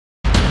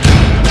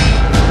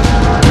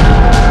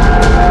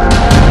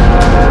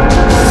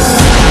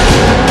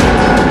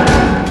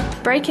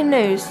Breaking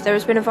news, there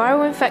has been a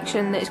viral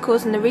infection that is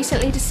causing the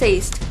recently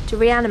deceased to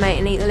reanimate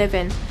and eat the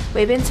living. We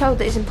have been told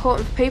that it is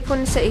important for people in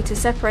the city to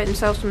separate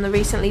themselves from the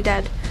recently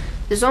dead.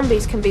 The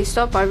zombies can be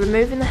stopped by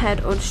removing the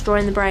head or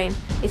destroying the brain.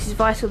 It is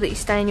vital that you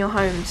stay in your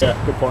homes. Yeah,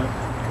 good point.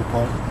 Good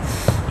point.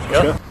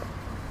 Yeah.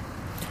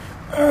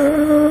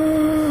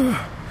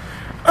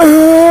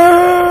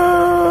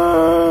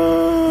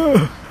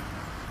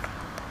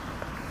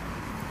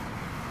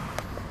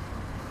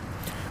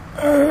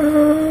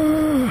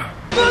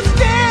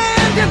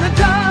 Stand in the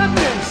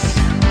darkness,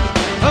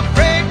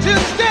 afraid to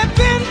step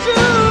into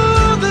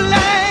the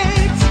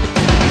light.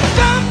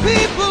 Some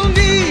people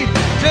need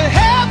to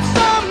help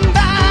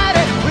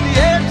somebody when the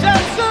edge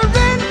of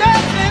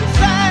surrender's in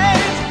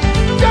sight.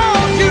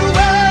 Don't you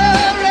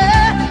worry,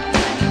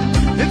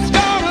 it's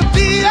gonna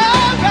be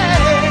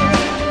alright.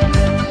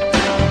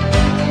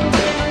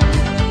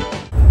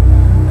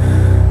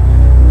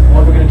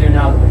 What are we going to do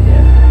now that we're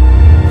here?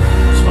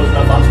 I suppose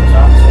no fans was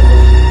out, so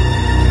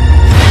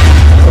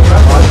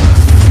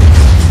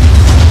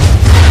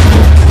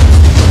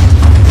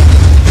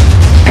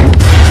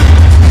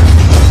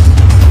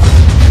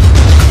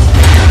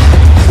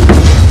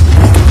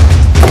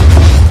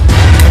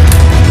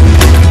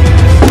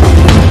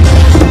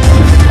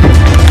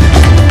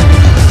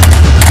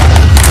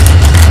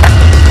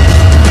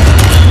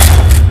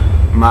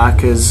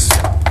markers,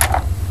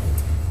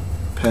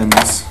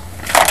 pens,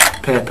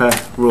 paper,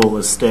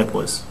 rollers,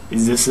 staplers.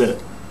 Is this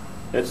it?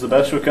 it's the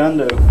best we can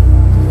do.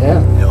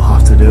 Yeah. It'll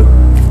have to do.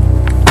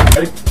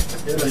 Ready?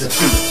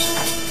 Yeah.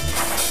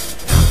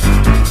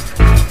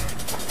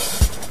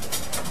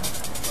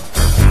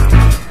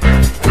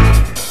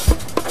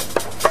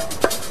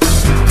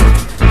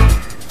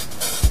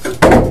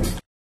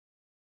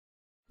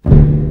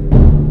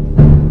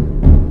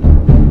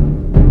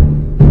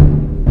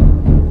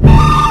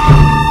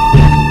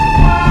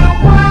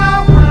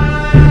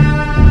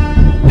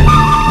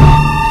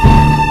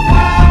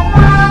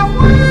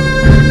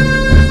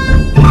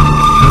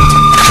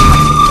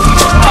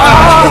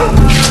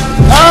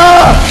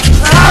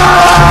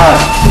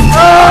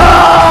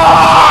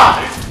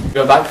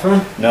 Go back for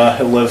him? No,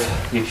 he'll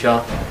live. You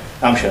sure?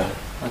 I'm sure.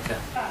 Okay.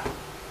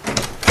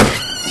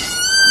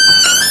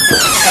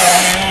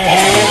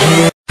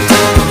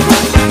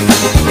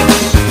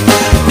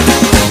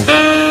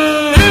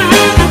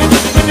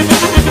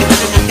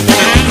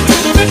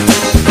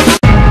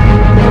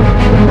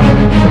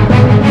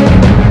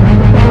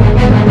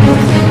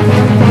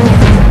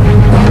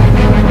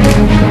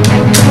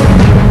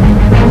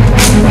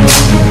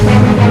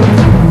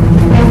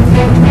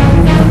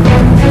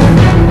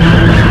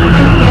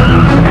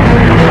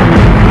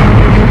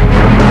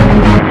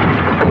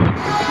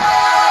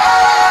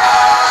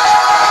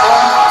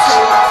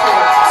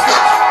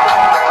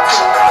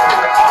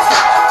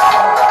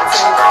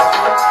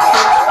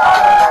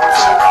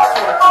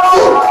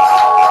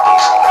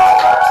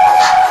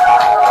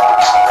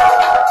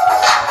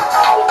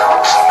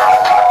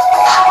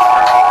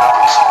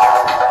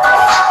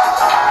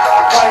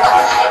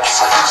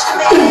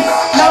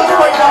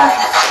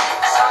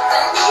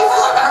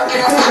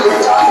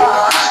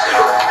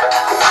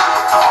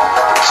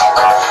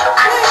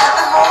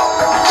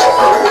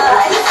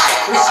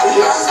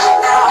 Yes.